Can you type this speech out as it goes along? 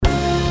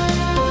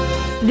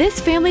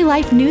This Family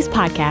Life News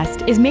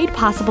podcast is made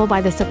possible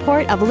by the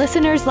support of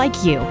listeners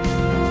like you.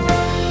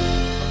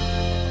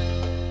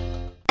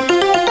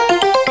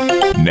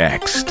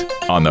 Next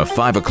on the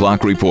 5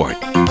 o'clock report.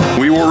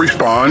 We will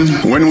respond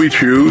when we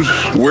choose,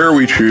 where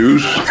we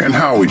choose, and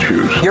how we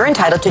choose. You're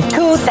entitled to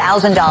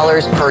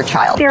 $2,000 per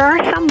child. There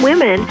are some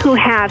women who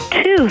have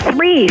 2,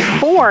 3,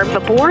 4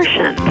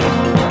 abortions.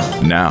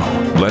 Now,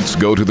 let's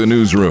go to the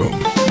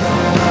newsroom.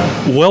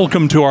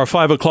 Welcome to our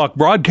 5 o'clock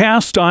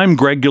broadcast. I'm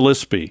Greg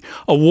Gillespie.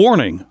 A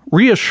warning,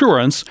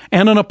 reassurance,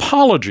 and an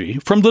apology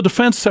from the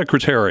Defense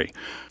Secretary.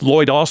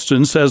 Lloyd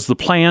Austin says the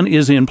plan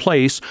is in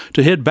place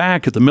to hit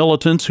back at the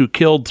militants who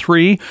killed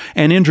 3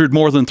 and injured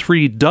more than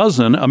 36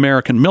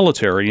 American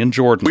military in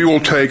Jordan. We will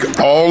take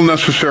all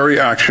necessary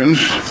actions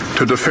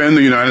to defend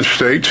the United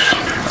States,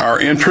 our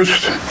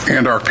interests,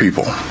 and our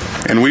people.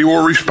 And we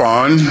will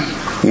respond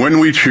when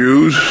we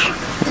choose,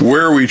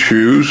 where we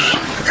choose,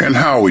 and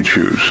how we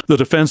choose. The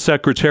Defense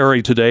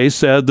Secretary today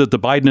said that the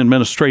Biden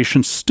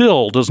administration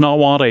still does not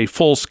want a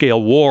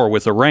full-scale war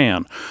with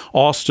Iran.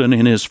 Austin,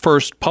 in his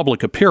first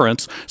public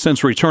appearance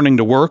since returning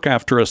to work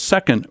after a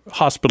second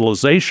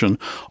hospitalization,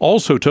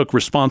 also took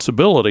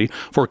responsibility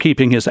for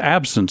keeping his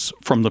absence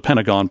from the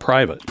Pentagon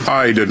private.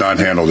 I did not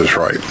handle this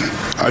right.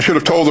 I should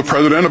have told the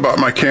president about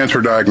my cancer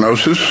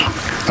diagnosis.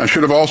 I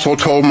should have also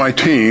told my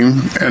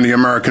team and the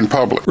American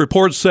public.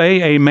 Reports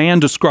say a man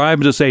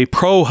described as a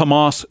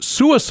pro-Hamas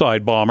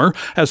suicide bomber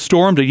has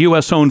stormed a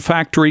U.S.-owned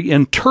factory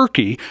in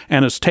Turkey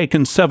and has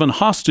taken 7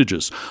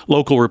 hostages.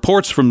 Local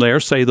reports from there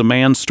say the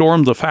man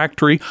stormed the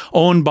factory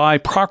owned by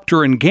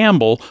Procter &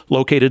 Gamble,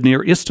 located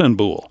near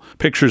Istanbul.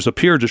 Pictures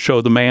appear to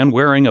show the man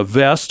wearing a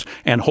vest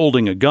and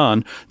holding a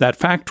gun. That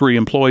factory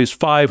employs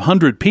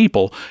 500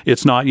 people.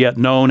 It's not yet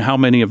known how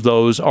many of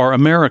those are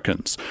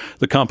Americans.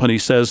 The company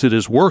says it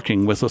is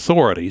working with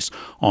authorities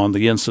on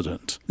the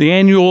incident. The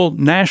annual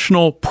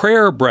National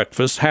Prayer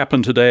Breakfast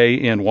happened today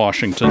in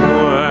Washington.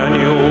 When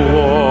you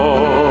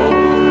walk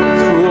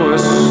through a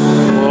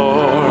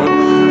storm,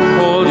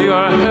 hold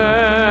your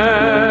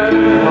head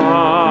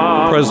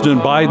high.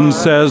 President Biden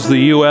says the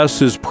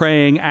U.S. is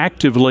praying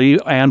actively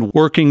and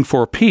working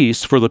for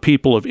peace for the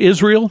people of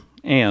Israel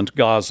and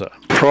Gaza.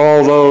 For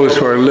all those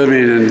who are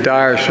living in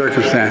dire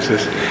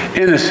circumstances,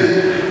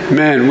 innocent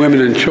men,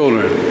 women, and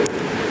children,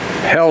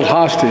 held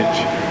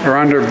hostage or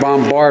under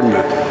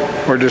bombardment,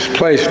 or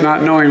displaced,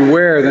 not knowing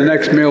where the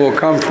next meal will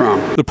come from.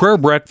 The prayer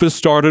breakfast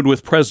started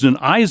with President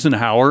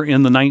Eisenhower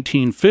in the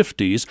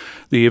 1950s.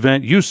 The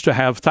event used to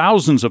have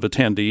thousands of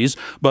attendees,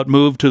 but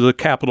moved to the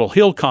Capitol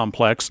Hill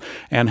complex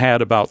and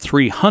had about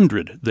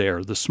 300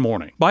 there this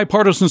morning.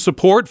 Bipartisan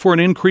support for an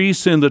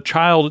increase in the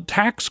child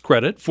tax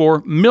credit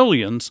for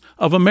millions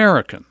of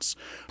Americans.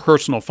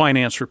 Personal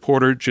finance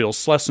reporter Jill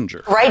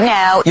Schlesinger. Right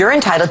now, you're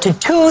entitled to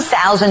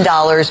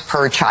 $2,000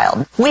 per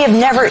child. We have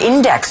never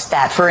indexed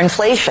that for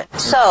inflation.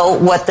 So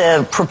what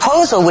the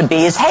proposal would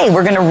be is, hey,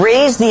 we're going to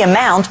raise the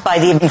amount by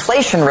the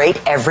inflation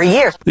rate every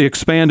year. The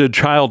expanded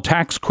child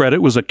tax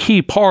credit was a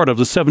key part of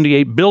the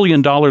 $78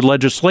 billion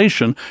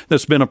legislation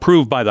that's been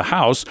approved by the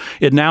House.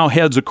 It now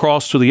heads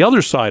across to the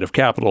other side of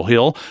Capitol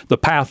Hill. The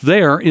path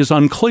there is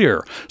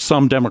unclear.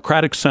 Some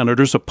Democratic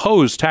senators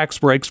oppose tax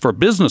breaks for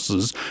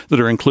businesses that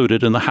are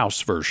included in the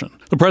House version.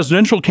 The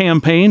presidential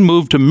campaign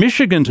moved to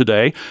Michigan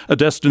today, a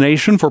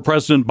destination for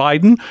President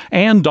Biden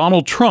and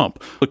Donald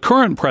Trump. The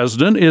current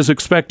president is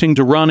expecting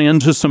to run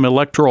into some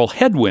electoral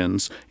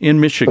headwinds in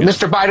Michigan. But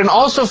Mr. Biden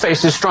also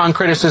faces strong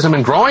criticism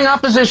and growing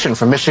opposition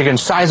from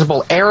Michigan's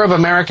sizable Arab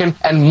American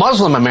and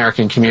Muslim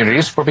American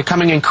communities who are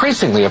becoming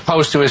increasingly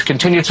opposed to his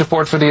continued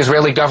support for the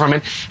Israeli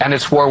government and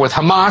its war with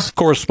Hamas.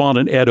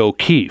 Correspondent Ed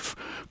O'Keefe.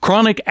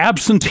 Chronic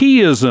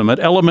absenteeism at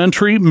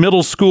elementary,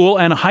 middle school,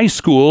 and high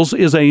schools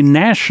is a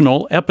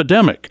national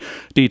epidemic.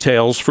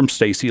 Details from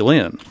Stacey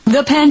Lynn.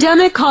 The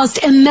pandemic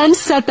caused immense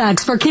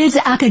setbacks for kids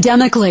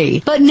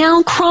academically, but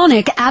now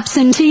chronic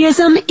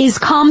absenteeism is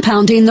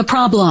compounding the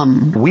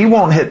problem. We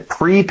won't hit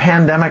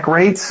pre-pandemic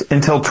rates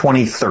until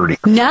 2030.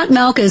 Nat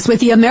Malkus with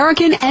the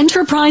American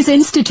Enterprise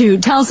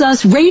Institute tells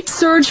us rates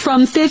surged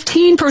from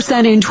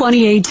 15% in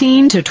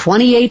 2018 to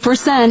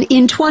 28%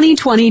 in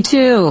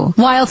 2022.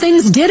 While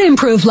things did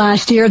improve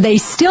last year, they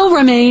still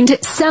remained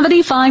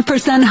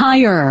 75%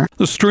 higher.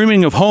 The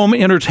streaming of home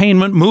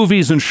entertainment,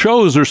 movies, and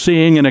shows are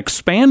seeing an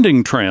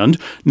expanding trend.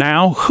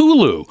 Now,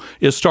 Hulu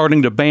is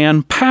starting to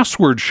ban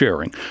password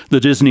sharing.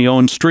 The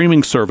Disney-owned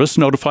streaming service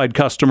notified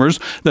customers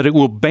that it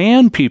will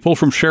ban people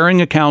from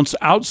sharing accounts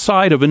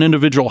outside of an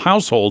individual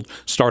household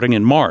starting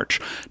in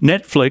March.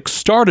 Netflix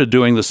started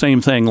doing the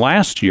same thing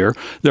last year.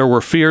 There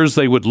were fears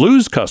they would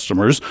lose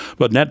customers,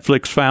 but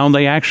Netflix found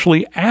they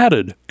actually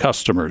added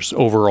customers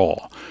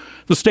overall.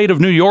 The state of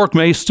New York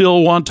may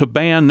still want to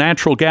ban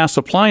natural gas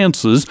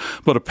appliances,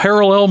 but a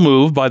parallel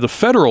move by the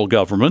federal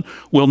government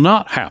will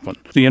not happen.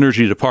 The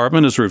Energy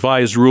Department has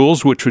revised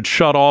rules which would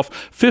shut off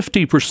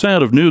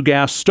 50% of new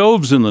gas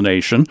stoves in the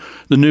nation.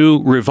 The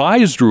new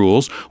revised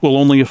rules will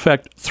only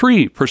affect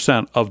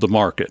 3% of the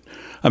market.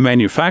 A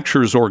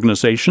manufacturers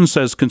organization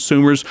says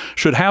consumers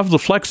should have the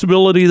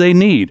flexibility they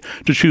need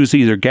to choose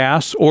either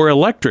gas or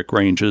electric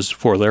ranges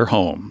for their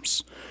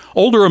homes.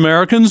 Older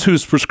Americans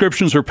whose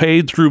prescriptions are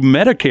paid through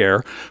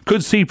Medicare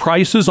could see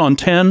prices on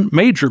 10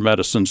 major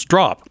medicines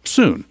drop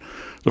soon.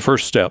 The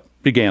first step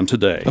began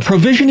today. A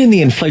provision in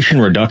the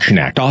Inflation Reduction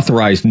Act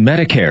authorized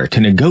Medicare to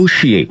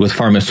negotiate with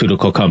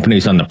pharmaceutical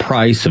companies on the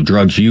price of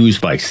drugs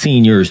used by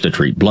seniors to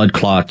treat blood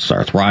clots,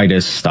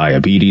 arthritis,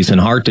 diabetes, and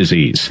heart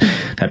disease.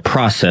 That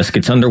process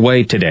gets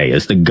underway today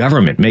as the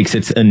government makes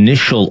its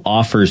initial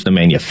offers to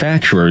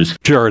manufacturers.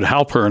 Jared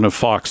Halpern of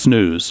Fox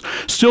News.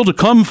 Still to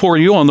come for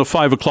you on the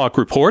 5 o'clock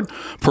report,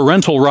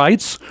 parental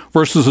rights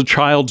versus a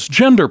child's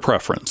gender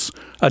preference,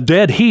 a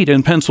dead heat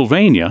in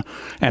Pennsylvania,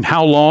 and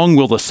how long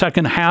will the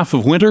second half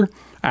of winter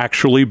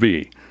actually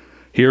be?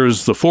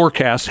 Here's the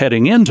forecast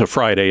heading into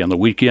Friday and the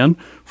weekend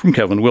from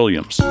Kevin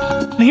Williams.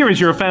 Here is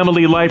your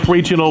Family Life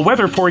regional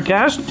weather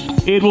forecast.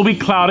 It will be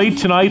cloudy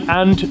tonight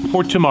and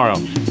for tomorrow.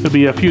 There'll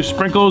be a few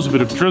sprinkles, a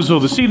bit of drizzle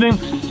this evening,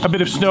 a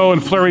bit of snow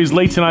and flurries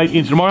late tonight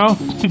into tomorrow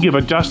to give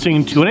a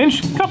dusting to an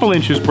inch, a couple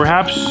inches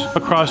perhaps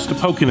across the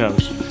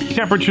Poconos.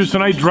 Temperatures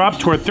tonight drop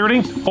toward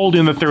 30, hold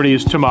in the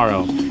 30s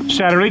tomorrow.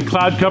 Saturday,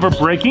 cloud cover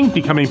breaking,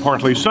 becoming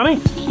partly sunny,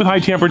 with high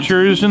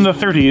temperatures in the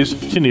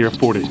 30s to near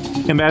 40.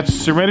 And that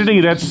serenity,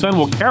 that sun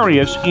will carry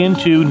us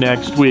into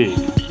next week.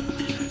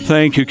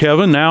 Thank you,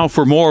 Kevin. Now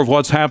for more of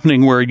what's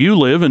happening where you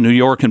live in New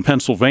York and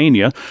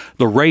Pennsylvania.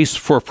 The race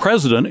for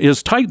president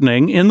is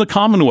tightening in the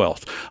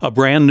Commonwealth. A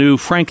brand new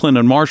Franklin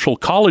and Marshall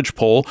College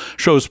poll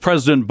shows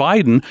President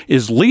Biden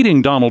is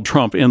leading Donald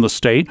Trump in the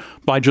state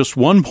by just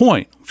 1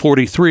 point,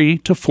 43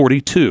 to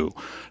 42.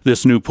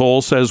 This new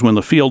poll says when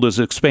the field is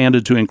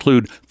expanded to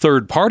include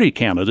third-party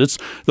candidates,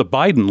 the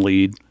Biden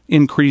lead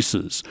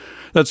increases.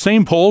 That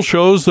same poll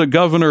shows that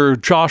Governor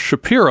Josh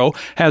Shapiro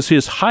has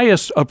his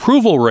highest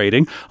approval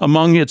rating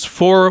among its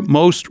 4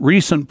 most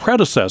recent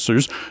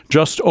predecessors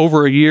just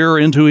over a year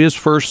into his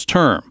first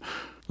term.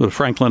 The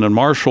Franklin and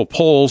Marshall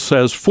poll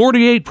says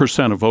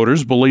 48% of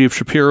voters believe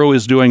Shapiro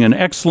is doing an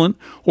excellent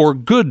or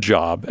good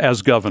job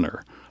as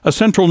governor. A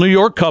Central New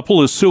York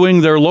couple is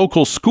suing their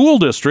local school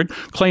district,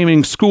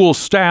 claiming school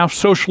staff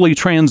socially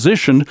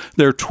transitioned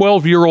their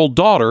 12-year-old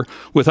daughter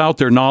without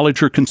their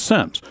knowledge or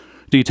consent.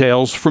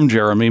 Details from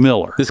Jeremy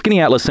Miller. The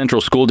Skaneateles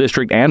Central School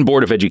District and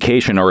Board of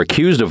Education are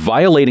accused of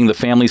violating the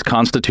family's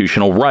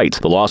constitutional rights.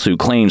 The lawsuit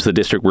claims the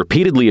district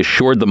repeatedly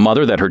assured the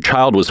mother that her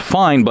child was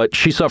fine, but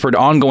she suffered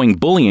ongoing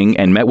bullying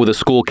and met with a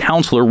school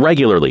counselor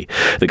regularly.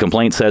 The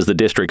complaint says the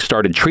district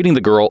started treating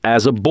the girl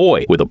as a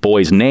boy, with a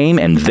boy's name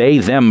and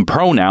they-them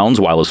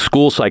pronouns, while a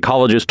school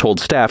psychologist told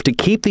staff to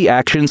keep the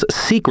actions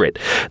secret.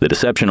 The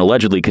deception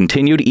allegedly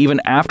continued even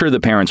after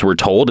the parents were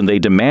told, and they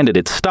demanded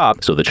it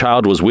stop, so the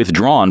child was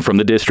withdrawn from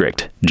the district.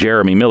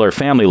 Jeremy Miller,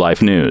 Family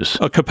Life News.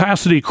 A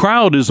capacity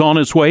crowd is on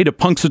its way to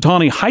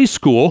Punxsutawney High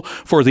School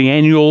for the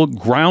annual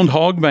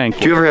Groundhog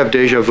Banquet. Do you ever have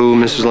deja vu,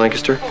 Mrs.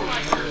 Lancaster?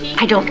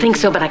 I don't think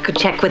so, but I could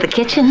check with the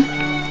kitchen.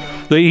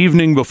 The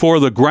evening before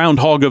the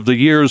Groundhog of the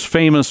Year's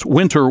famous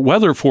winter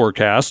weather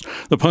forecast,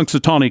 the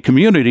Punxsutawney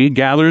community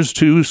gathers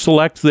to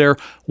select their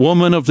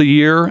Woman of the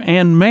Year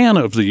and Man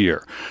of the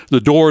Year. The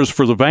doors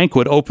for the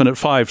banquet open at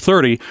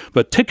 5:30,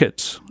 but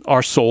tickets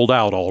are sold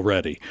out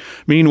already.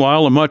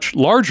 Meanwhile, a much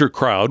larger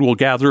crowd will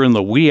gather in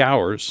the wee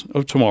hours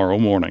of tomorrow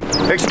morning.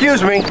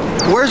 Excuse me,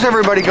 where's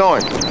everybody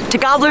going? To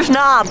Gobbler's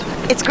Knob.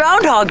 It's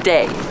Groundhog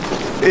Day.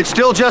 It's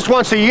still just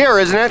once a year,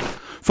 isn't it?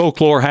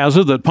 Folklore has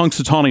it that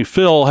Punxsutawney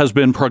Phil has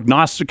been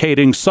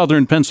prognosticating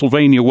southern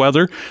Pennsylvania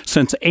weather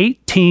since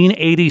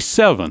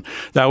 1887.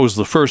 That was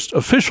the first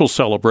official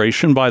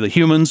celebration by the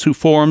humans who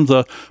formed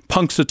the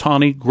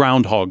Punxsutawney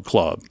Groundhog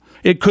Club.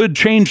 It could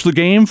change the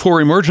game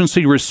for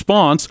emergency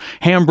response.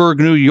 Hamburg,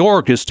 New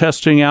York is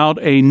testing out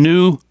a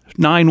new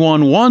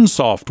 911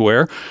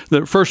 software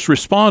that first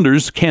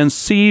responders can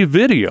see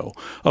video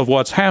of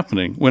what's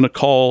happening when a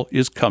call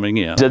is coming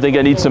in. I think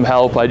I need some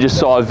help. I just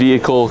saw a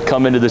vehicle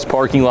come into this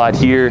parking lot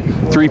here.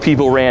 3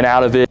 people ran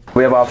out of it.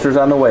 We have officers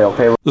on the way,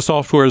 okay? The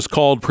software is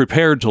called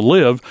Prepared to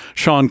Live.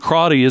 Sean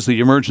Crotty is the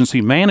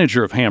emergency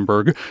manager of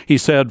Hamburg. He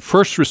said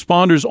first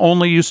responders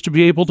only used to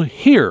be able to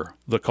hear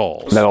the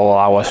calls. That'll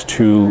allow us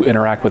to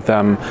interact with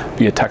them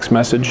via text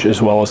message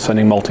as well as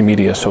sending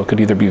multimedia. So it could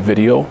either be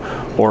video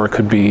or it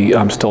could be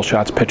still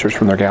shots, pictures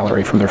from their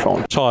gallery, from their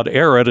phone. Todd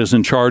Arrett is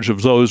in charge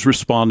of those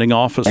responding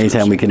officers.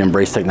 Anytime we can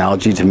embrace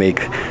technology to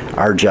make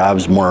our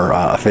jobs more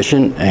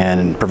efficient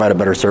and provide a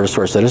better service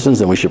to our citizens,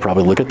 then we should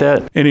probably look at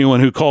that.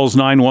 Anyone who calls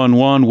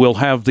 911 will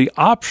have the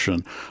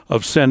option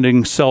of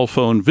sending cell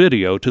phone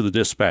video to the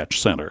dispatch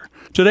center.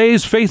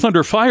 Today's Faith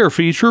Under Fire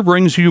feature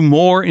brings you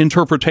more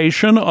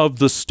interpretation of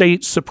the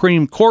state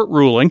Supreme Court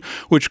ruling,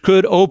 which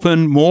could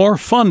open more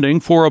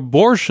funding for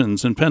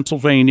abortions in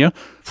Pennsylvania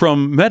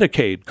from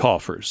Medicaid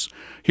coffers.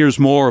 Here's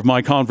more of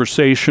my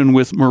conversation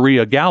with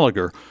Maria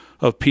Gallagher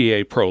of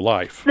PA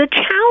Pro-Life. The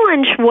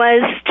challenge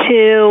was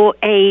to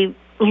a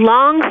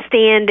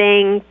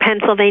long-standing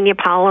Pennsylvania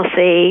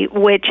policy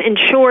which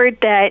ensured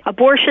that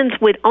abortions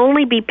would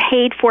only be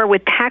paid for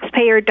with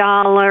taxpayer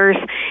dollars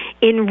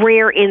in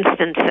rare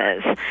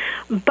instances.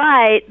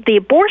 But the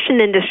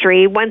abortion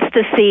industry wants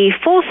to see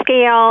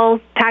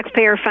full-scale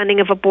taxpayer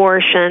funding of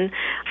abortion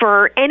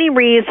for any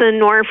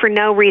reason or for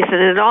no reason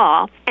at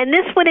all. And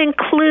this would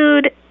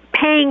include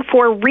paying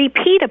for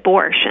repeat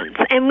abortions.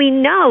 And we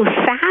know,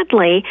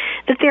 sadly,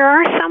 that there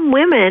are some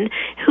women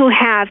who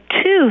have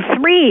 2,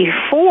 3,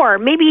 4,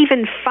 maybe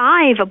even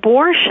 5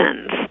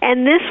 abortions.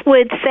 And this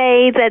would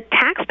say that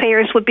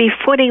taxpayers would be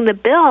footing the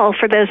bill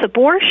for those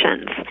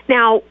abortions.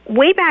 Now,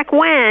 way back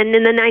when,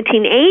 in the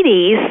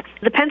 1980s,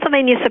 the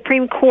Pennsylvania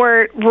Supreme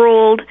Court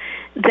ruled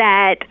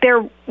that there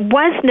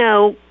was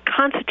no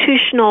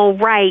constitutional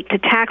right to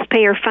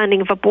taxpayer funding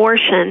of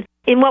abortion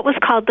in what was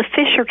called the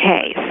Fisher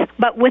case.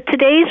 But with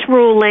today's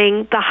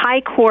ruling, the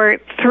High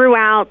Court threw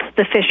out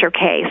the Fisher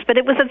case. But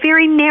it was a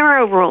very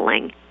narrow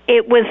ruling.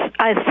 It was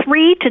a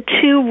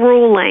 3-2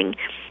 ruling,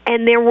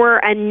 and there were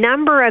a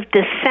number of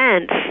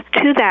dissents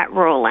to that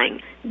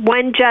ruling.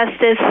 One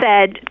justice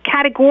said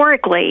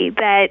categorically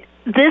that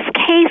this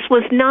case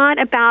was not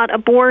about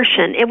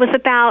abortion. It was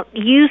about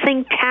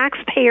using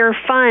taxpayer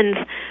funds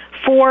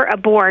for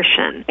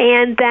abortion,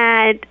 and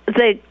that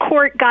the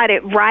court got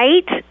it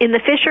right in the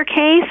Fisher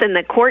case and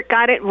the court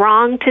got it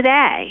wrong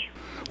today.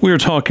 We're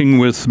talking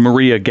with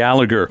Maria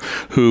Gallagher,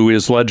 who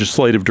is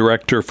Legislative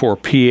Director for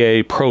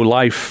PA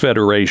Pro-Life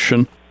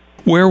Federation.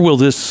 Where will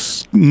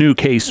this new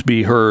case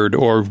be heard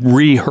or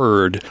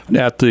reheard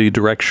at the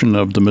direction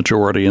of the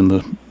majority in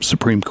the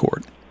Supreme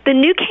Court? The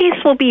new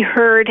case will be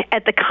heard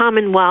at the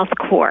Commonwealth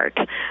Court,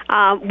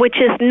 which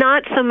is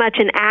not so much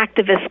an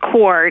activist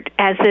court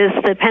as is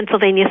the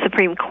Pennsylvania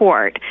Supreme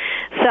Court.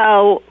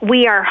 So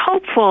we are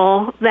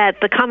hopeful that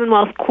the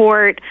Commonwealth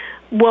Court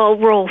will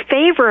rule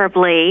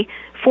favorably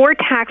for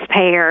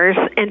taxpayers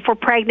and for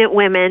pregnant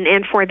women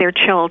and for their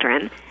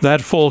children.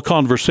 That full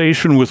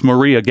conversation with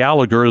Maria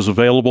Gallagher is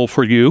available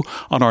for you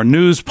on our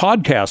news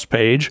podcast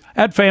page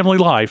at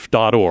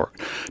familylife.org.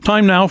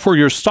 Time now for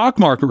your stock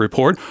market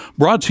report,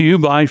 brought to you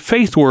by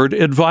Faithward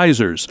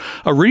Advisors.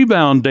 A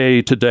rebound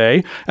day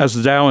today as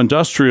the Dow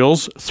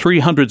Industrials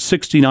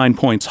 369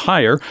 points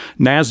higher.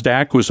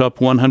 NASDAQ was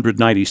up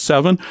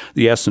 197.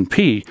 The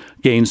S&P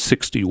gained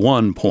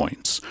 61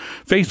 points.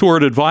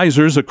 Faithward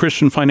Advisors, a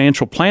Christian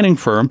financial planning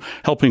firm,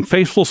 helping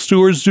faithful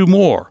stewards do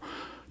more.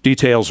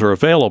 Details are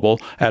available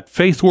at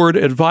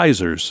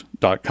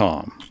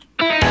faithwardadvisors.com.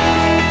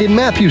 In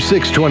Matthew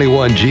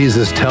 6:21,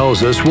 Jesus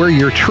tells us, where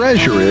your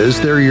treasure is,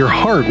 there your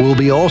heart will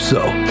be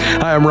also.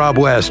 Hi, I'm Rob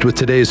West with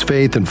today's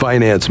Faith and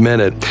Finance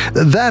Minute.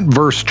 That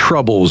verse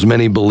troubles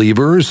many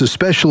believers,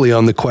 especially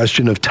on the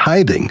question of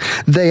tithing.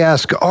 They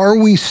ask, are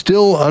we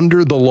still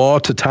under the law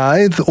to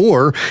tithe,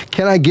 or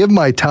can I give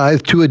my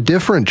tithe to a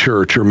different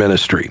church or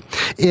ministry?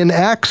 In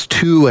Acts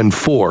 2 and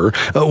 4,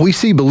 we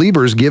see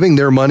believers giving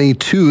their money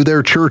to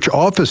their church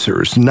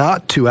officers,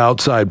 not to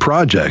outside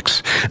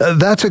projects.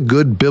 That's a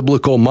good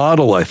biblical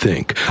model, I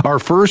think. Our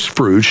first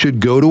fruit should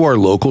go to our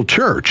local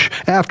church.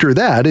 After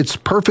that, it's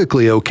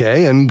perfectly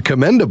okay and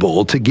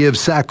commendable to give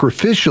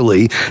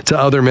sacrificially to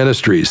other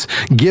ministries.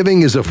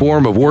 Giving is a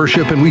form of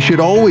worship, and we should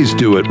always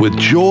do it with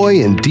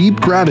joy and deep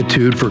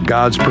gratitude for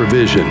God's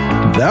provision.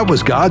 That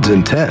was God's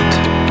intent.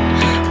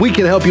 We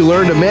can help you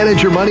learn to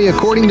manage your money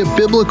according to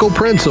biblical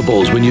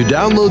principles when you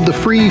download the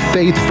free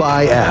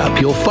FaithFi app.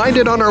 You'll find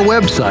it on our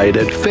website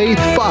at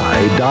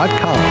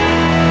faithfi.com.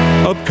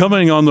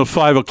 Upcoming on the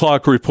 5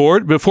 o'clock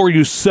report, before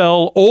you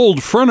sell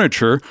old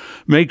furniture,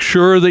 make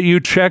sure that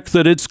you check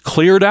that it's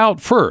cleared out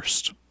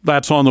first.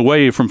 That's on the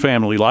way from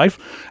Family Life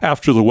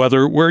after the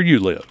weather where you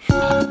live.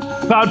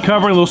 Cloud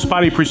cover and a little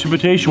spotty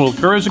precipitation will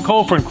occur as a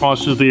cold front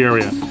crosses the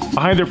area.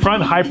 Behind the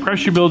front, high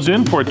pressure builds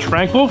in for a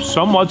tranquil,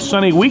 somewhat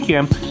sunny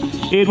weekend.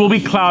 It will be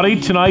cloudy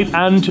tonight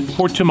and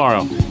for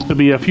tomorrow. There'll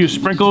be a few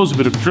sprinkles, a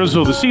bit of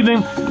drizzle this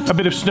evening, a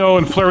bit of snow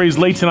and flurries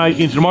late tonight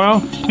into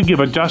tomorrow. Could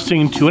give a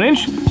dusting to an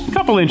inch, a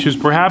couple inches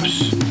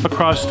perhaps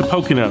across the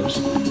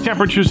Poconos.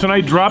 Temperatures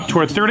tonight drop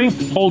toward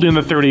 30, hold in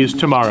the 30s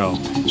tomorrow.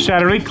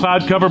 Saturday,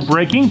 cloud cover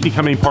breaking,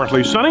 becoming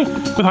partly sunny,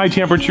 with high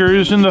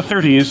temperatures in the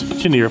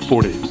 30s to near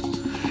 40.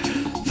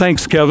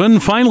 Thanks, Kevin.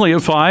 Finally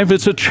at 5,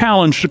 it's a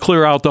challenge to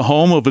clear out the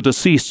home of a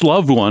deceased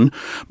loved one,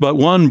 but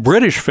one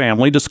British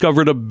family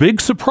discovered a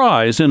big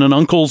surprise in an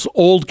uncle's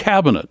old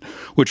cabinet,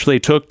 which they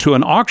took to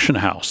an auction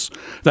house.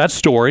 That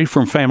story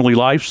from Family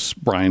Life's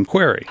Brian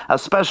Query. A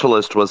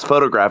specialist was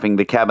photographing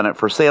the cabinet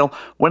for sale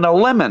when a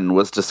lemon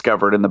was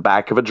discovered in the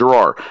back of a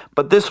drawer.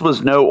 But this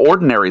was no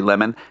ordinary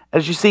lemon.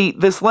 As you see,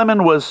 this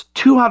lemon was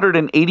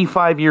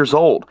 285 years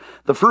old.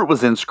 The fruit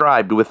was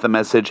inscribed with the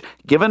message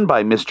given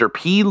by Mr.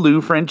 P.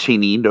 Lou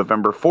Franchini,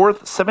 November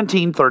 4th,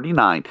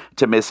 1739,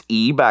 to Miss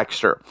E.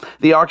 Baxter.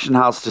 The auction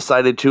house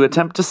decided to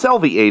attempt to sell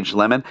the aged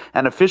lemon,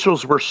 and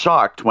officials were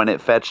shocked when it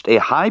fetched a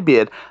high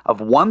bid of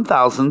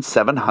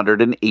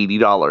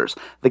 $1,780.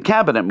 The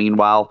cabinet,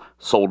 meanwhile,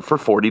 sold for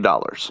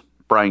 $40.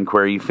 Brian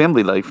Query,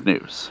 Family Life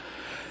News.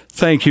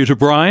 Thank you to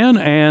Brian,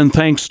 and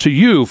thanks to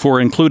you for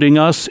including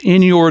us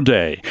in your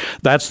day.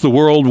 That's the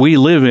world we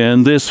live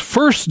in this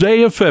first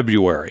day of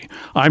February.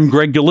 I'm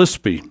Greg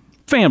Gillespie,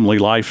 Family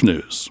Life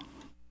News.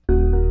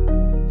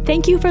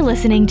 Thank you for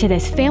listening to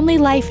this Family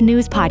Life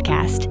News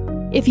podcast.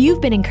 If you've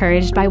been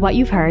encouraged by what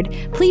you've heard,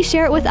 please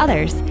share it with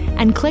others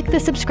and click the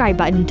subscribe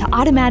button to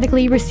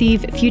automatically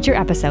receive future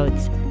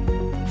episodes.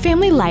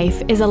 Family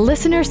Life is a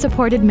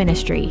listener-supported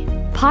ministry.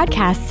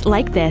 Podcasts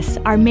like this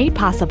are made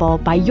possible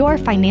by your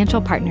financial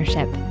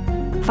partnership.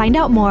 Find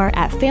out more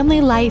at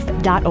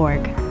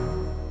familylife.org.